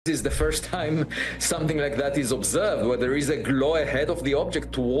This is the first time something like that is observed, where there is a glow ahead of the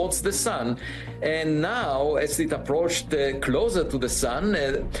object towards the sun. And now, as it approached closer to the sun,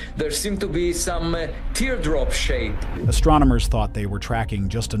 there seemed to be some teardrop shape. Astronomers thought they were tracking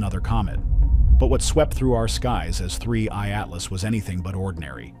just another comet. But what swept through our skies as 3I Atlas was anything but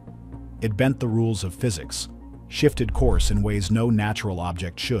ordinary. It bent the rules of physics, shifted course in ways no natural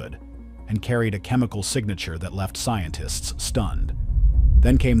object should, and carried a chemical signature that left scientists stunned.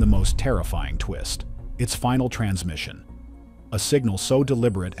 Then came the most terrifying twist, its final transmission. A signal so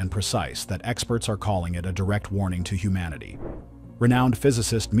deliberate and precise that experts are calling it a direct warning to humanity. Renowned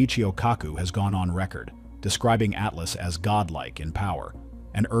physicist Michio Kaku has gone on record, describing Atlas as godlike in power,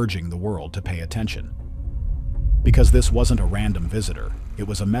 and urging the world to pay attention. Because this wasn't a random visitor, it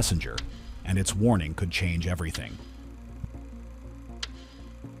was a messenger, and its warning could change everything.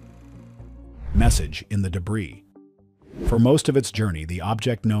 Message in the debris. For most of its journey, the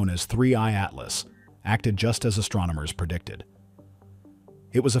object known as 3I Atlas acted just as astronomers predicted.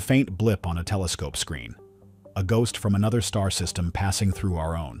 It was a faint blip on a telescope screen, a ghost from another star system passing through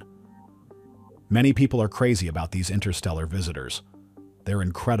our own. Many people are crazy about these interstellar visitors. They're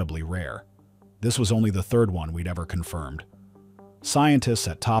incredibly rare. This was only the third one we'd ever confirmed. Scientists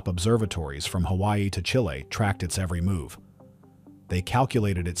at top observatories from Hawaii to Chile tracked its every move. They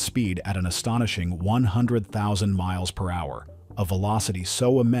calculated its speed at an astonishing 100,000 miles per hour, a velocity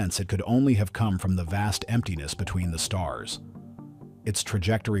so immense it could only have come from the vast emptiness between the stars. Its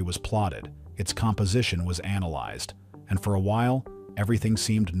trajectory was plotted, its composition was analyzed, and for a while, everything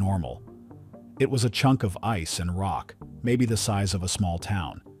seemed normal. It was a chunk of ice and rock, maybe the size of a small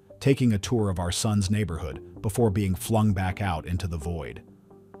town, taking a tour of our sun's neighborhood before being flung back out into the void.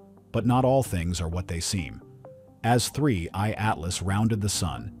 But not all things are what they seem. As 3I Atlas rounded the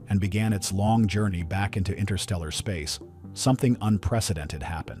sun and began its long journey back into interstellar space, something unprecedented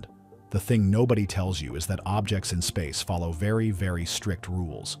happened. The thing nobody tells you is that objects in space follow very, very strict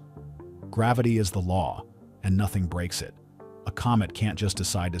rules. Gravity is the law, and nothing breaks it. A comet can't just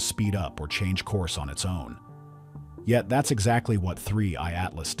decide to speed up or change course on its own. Yet that's exactly what 3I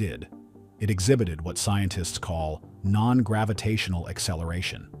Atlas did. It exhibited what scientists call non-gravitational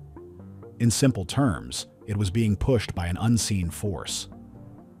acceleration. In simple terms, it was being pushed by an unseen force.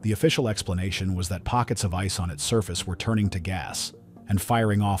 The official explanation was that pockets of ice on its surface were turning to gas and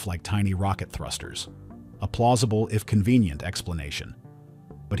firing off like tiny rocket thrusters. A plausible, if convenient, explanation.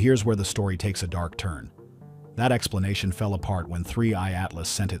 But here's where the story takes a dark turn. That explanation fell apart when 3I Atlas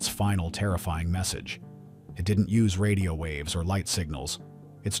sent its final terrifying message. It didn't use radio waves or light signals.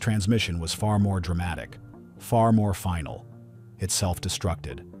 Its transmission was far more dramatic, far more final. It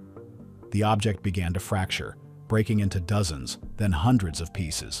self-destructed. The object began to fracture, breaking into dozens, then hundreds of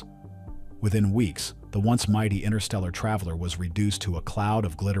pieces. Within weeks, the once mighty interstellar traveler was reduced to a cloud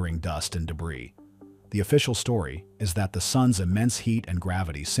of glittering dust and debris. The official story is that the sun's immense heat and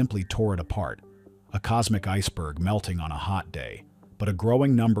gravity simply tore it apart, a cosmic iceberg melting on a hot day. But a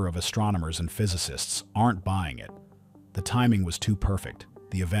growing number of astronomers and physicists aren't buying it. The timing was too perfect,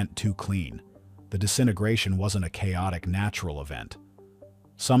 the event too clean. The disintegration wasn't a chaotic natural event.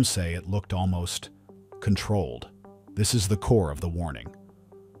 Some say it looked almost controlled. This is the core of the warning.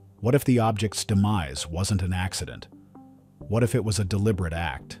 What if the object's demise wasn't an accident? What if it was a deliberate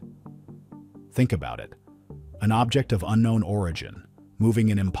act? Think about it. An object of unknown origin, moving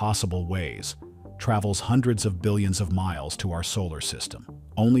in impossible ways, travels hundreds of billions of miles to our solar system,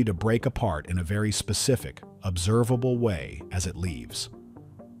 only to break apart in a very specific, observable way as it leaves.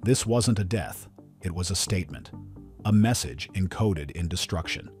 This wasn't a death, it was a statement. A message encoded in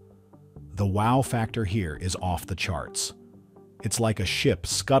destruction. The wow factor here is off the charts. It's like a ship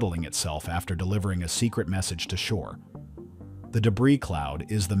scuttling itself after delivering a secret message to shore. The debris cloud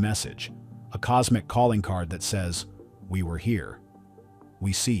is the message, a cosmic calling card that says, "We were here.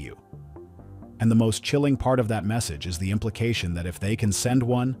 We see you." And the most chilling part of that message is the implication that if they can send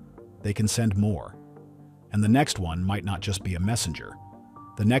one, they can send more. And the next one might not just be a messenger.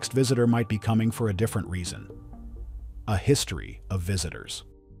 The next visitor might be coming for a different reason. A history of visitors.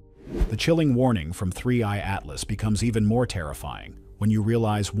 The chilling warning from 3I Atlas becomes even more terrifying when you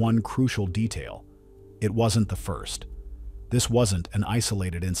realize one crucial detail. It wasn't the first. This wasn't an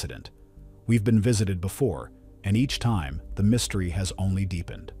isolated incident. We've been visited before, and each time, the mystery has only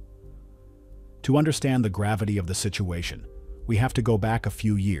deepened. To understand the gravity of the situation, we have to go back a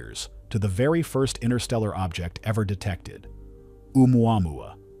few years to the very first interstellar object ever detected,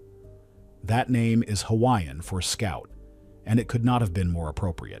 Oumuamua. That name is Hawaiian for scout, and it could not have been more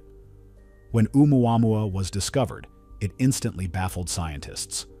appropriate. When Oumuamua was discovered, it instantly baffled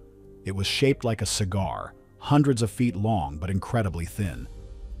scientists. It was shaped like a cigar, hundreds of feet long but incredibly thin.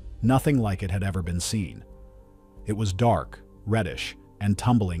 Nothing like it had ever been seen. It was dark, reddish, and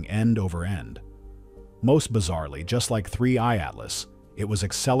tumbling end over end. Most bizarrely, just like 3I Atlas, it was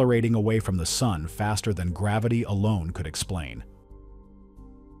accelerating away from the sun faster than gravity alone could explain.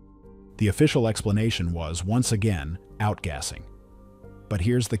 The official explanation was, once again, outgassing. But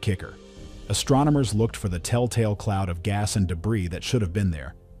here's the kicker. Astronomers looked for the telltale cloud of gas and debris that should have been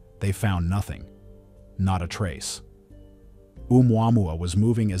there. They found nothing. Not a trace. Oumuamua was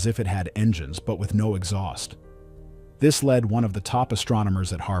moving as if it had engines, but with no exhaust. This led one of the top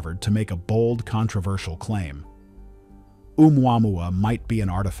astronomers at Harvard to make a bold, controversial claim. Oumuamua might be an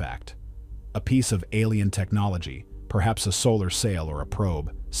artifact, a piece of alien technology, perhaps a solar sail or a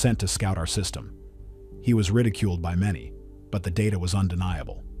probe, sent to scout our system. He was ridiculed by many, but the data was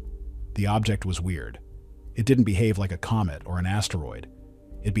undeniable. The object was weird. It didn't behave like a comet or an asteroid.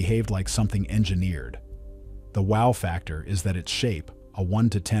 It behaved like something engineered. The wow factor is that its shape, a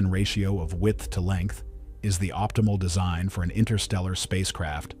 1:10 ratio of width to length, is the optimal design for an interstellar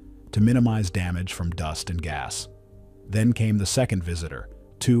spacecraft to minimize damage from dust and gas. Then came the second visitor,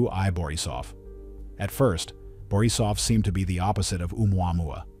 2I Borisov. At first, Borisov seemed to be the opposite of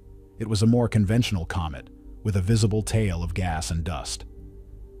Oumuamua. It was a more conventional comet, with a visible tail of gas and dust.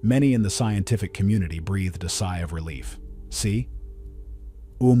 Many in the scientific community breathed a sigh of relief. See?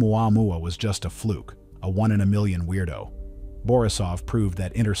 Oumuamua was just a fluke, a one-in-a-million weirdo. Borisov proved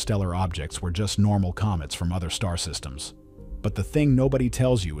that interstellar objects were just normal comets from other star systems. But the thing nobody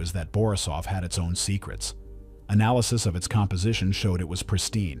tells you is that Borisov had its own secrets. Analysis of its composition showed it was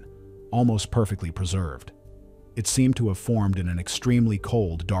pristine, almost perfectly preserved. It seemed to have formed in an extremely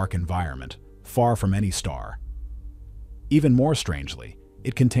cold, dark environment, far from any star. Even more strangely,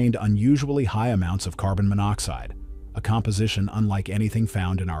 it contained unusually high amounts of carbon monoxide, a composition unlike anything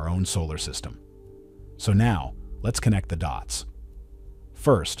found in our own solar system. So now, let's connect the dots.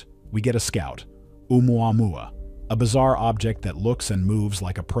 First, we get a scout, Oumuamua, a bizarre object that looks and moves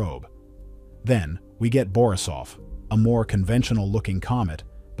like a probe. Then, we get Borisov, a more conventional-looking comet,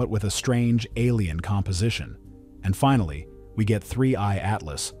 but with a strange alien composition. And finally, we get 3I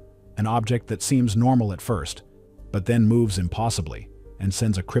Atlas, an object that seems normal at first, but then moves impossibly and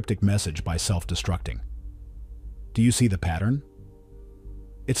sends a cryptic message by self-destructing. Do you see the pattern?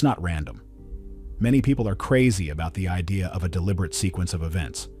 It's not random. Many people are crazy about the idea of a deliberate sequence of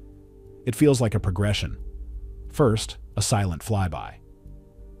events. It feels like a progression. First, a silent flyby.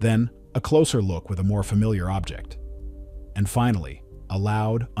 Then, a closer look with a more familiar object. And finally, a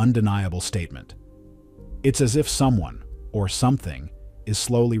loud, undeniable statement. It's as if someone, or something, is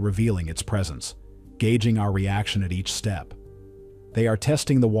slowly revealing its presence, gauging our reaction at each step. They are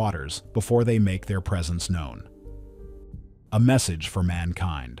testing the waters before they make their presence known. A message for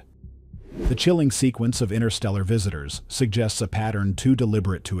mankind. The chilling sequence of interstellar visitors suggests a pattern too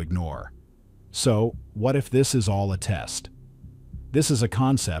deliberate to ignore. So, what if this is all a test? This is a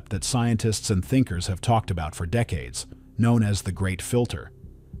concept that scientists and thinkers have talked about for decades, known as the Great Filter.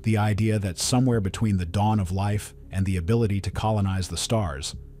 The idea that somewhere between the dawn of life and the ability to colonize the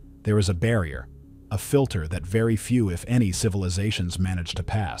stars, there is a barrier, a filter that very few, if any, civilizations manage to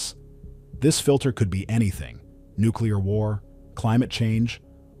pass. This filter could be anything: nuclear war, climate change,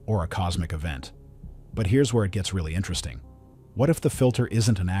 or a cosmic event. But here's where it gets really interesting. What if the filter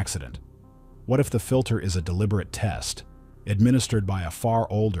isn't an accident? What if the filter is a deliberate test, administered by a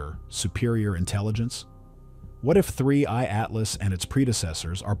far older, superior intelligence? What if 3I Atlas and its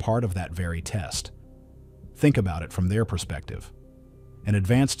predecessors are part of that very test? Think about it from their perspective. An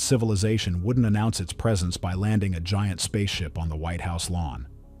advanced civilization wouldn't announce its presence by landing a giant spaceship on the White House lawn.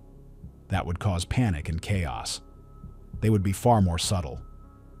 That would cause panic and chaos. They would be far more subtle.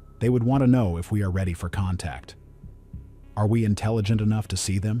 They would want to know if we are ready for contact. Are we intelligent enough to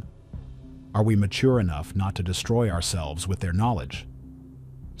see them? Are we mature enough not to destroy ourselves with their knowledge?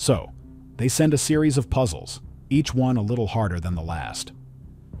 So, they send a series of puzzles, each one a little harder than the last.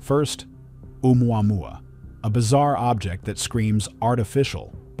 First, Oumuamua, a bizarre object that screams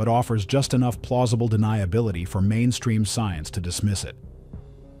artificial but offers just enough plausible deniability for mainstream science to dismiss it.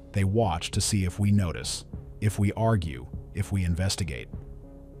 They watch to see if we notice, if we argue, if we investigate.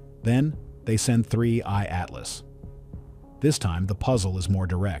 Then, they send 3I Atlas. This time, the puzzle is more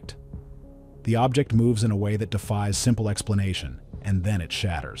direct. The object moves in a way that defies simple explanation, and then it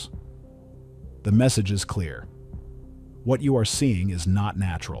shatters. The message is clear. What you are seeing is not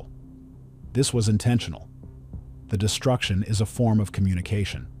natural. This was intentional. The destruction is a form of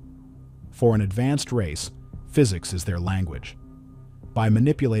communication. For an advanced race, physics is their language. By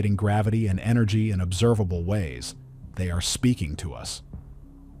manipulating gravity and energy in observable ways, they are speaking to us.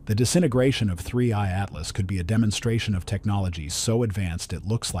 The disintegration of 3I Atlas could be a demonstration of technology so advanced it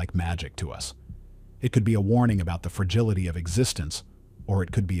looks like magic to us. It could be a warning about the fragility of existence, or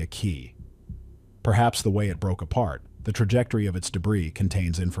it could be a key. Perhaps the way it broke apart, the trajectory of its debris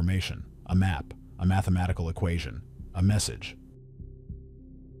contains information, a map, a mathematical equation, a message.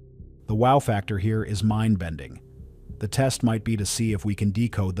 The wow factor here is mind-bending. The test might be to see if we can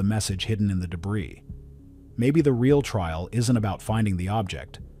decode the message hidden in the debris. Maybe the real trial isn't about finding the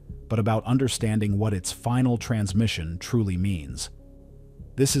object, but about understanding what its final transmission truly means.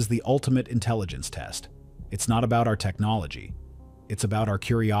 This is the ultimate intelligence test. It's not about our technology. It's about our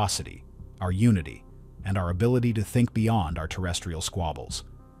curiosity, our unity, and our ability to think beyond our terrestrial squabbles.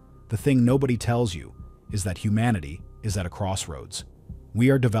 The thing nobody tells you is that humanity is at a crossroads. We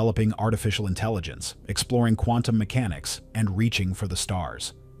are developing artificial intelligence, exploring quantum mechanics, and reaching for the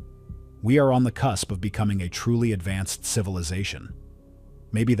stars. We are on the cusp of becoming a truly advanced civilization.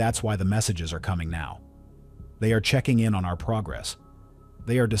 Maybe that's why the messages are coming now. They are checking in on our progress.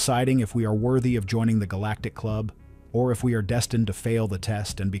 They are deciding if we are worthy of joining the Galactic Club, or if we are destined to fail the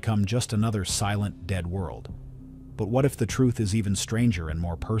test and become just another silent, dead world. But what if the truth is even stranger and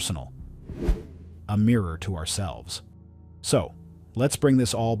more personal? A mirror to ourselves. So, let's bring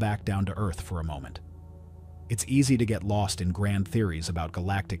this all back down to Earth for a moment. It's easy to get lost in grand theories about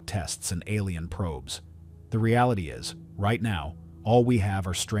galactic tests and alien probes. The reality is, right now, all we have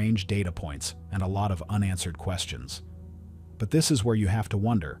are strange data points and a lot of unanswered questions. But this is where you have to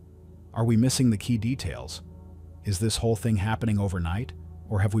wonder, are we missing the key details? Is this whole thing happening overnight,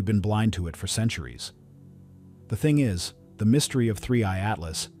 or have we been blind to it for centuries? The thing is, the mystery of 3I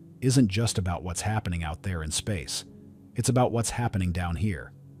Atlas isn't just about what's happening out there in space. It's about what's happening down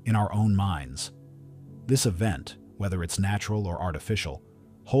here, in our own minds. This event, whether it's natural or artificial,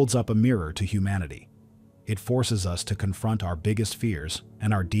 holds up a mirror to humanity. It forces us to confront our biggest fears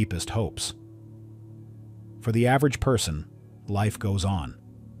and our deepest hopes. For the average person, life goes on.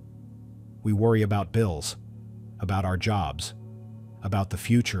 We worry about bills, about our jobs, about the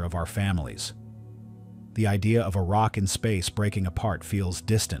future of our families. The idea of a rock in space breaking apart feels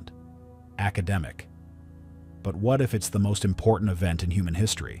distant, academic. But what if it's the most important event in human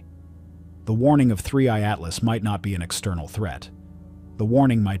history? The warning of 3I Atlas might not be an external threat. The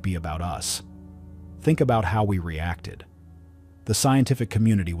warning might be about us. Think about how we reacted. The scientific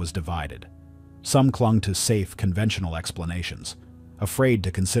community was divided. Some clung to safe, conventional explanations, afraid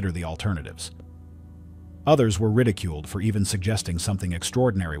to consider the alternatives. Others were ridiculed for even suggesting something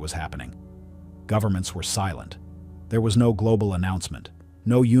extraordinary was happening. Governments were silent. There was no global announcement,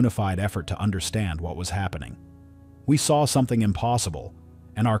 no unified effort to understand what was happening. We saw something impossible,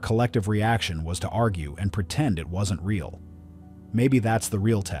 and our collective reaction was to argue and pretend it wasn't real. Maybe that's the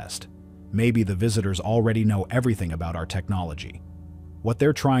real test. Maybe the visitors already know everything about our technology. What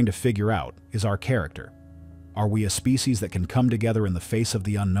they're trying to figure out is our character. Are we a species that can come together in the face of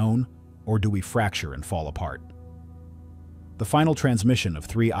the unknown, or do we fracture and fall apart? The final transmission of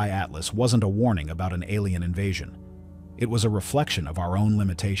 3I Atlas wasn't a warning about an alien invasion. It was a reflection of our own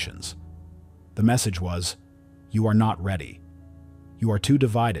limitations. The message was, you are not ready. You are too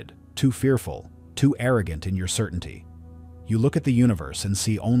divided, too fearful, too arrogant in your certainty. You look at the universe and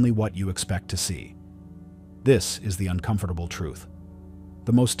see only what you expect to see. This is the uncomfortable truth.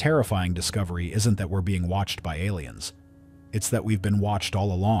 The most terrifying discovery isn't that we're being watched by aliens. It's that we've been watched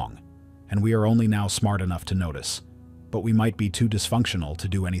all along, and we are only now smart enough to notice, but we might be too dysfunctional to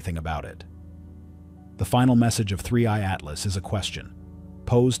do anything about it. The final message of 3I Atlas is a question,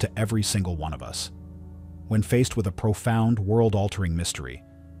 posed to every single one of us. When faced with a profound, world-altering mystery,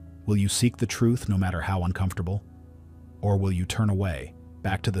 will you seek the truth no matter how uncomfortable? Or will you turn away,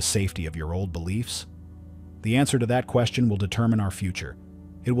 back to the safety of your old beliefs? The answer to that question will determine our future.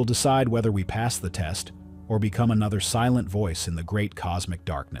 It will decide whether we pass the test or become another silent voice in the great cosmic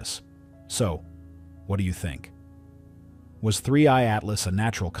darkness. So, what do you think? Was 3I Atlas a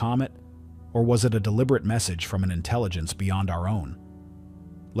natural comet, or was it a deliberate message from an intelligence beyond our own?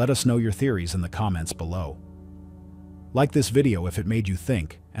 Let us know your theories in the comments below. Like this video if it made you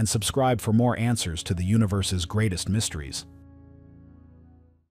think, and subscribe for more answers to the universe's greatest mysteries.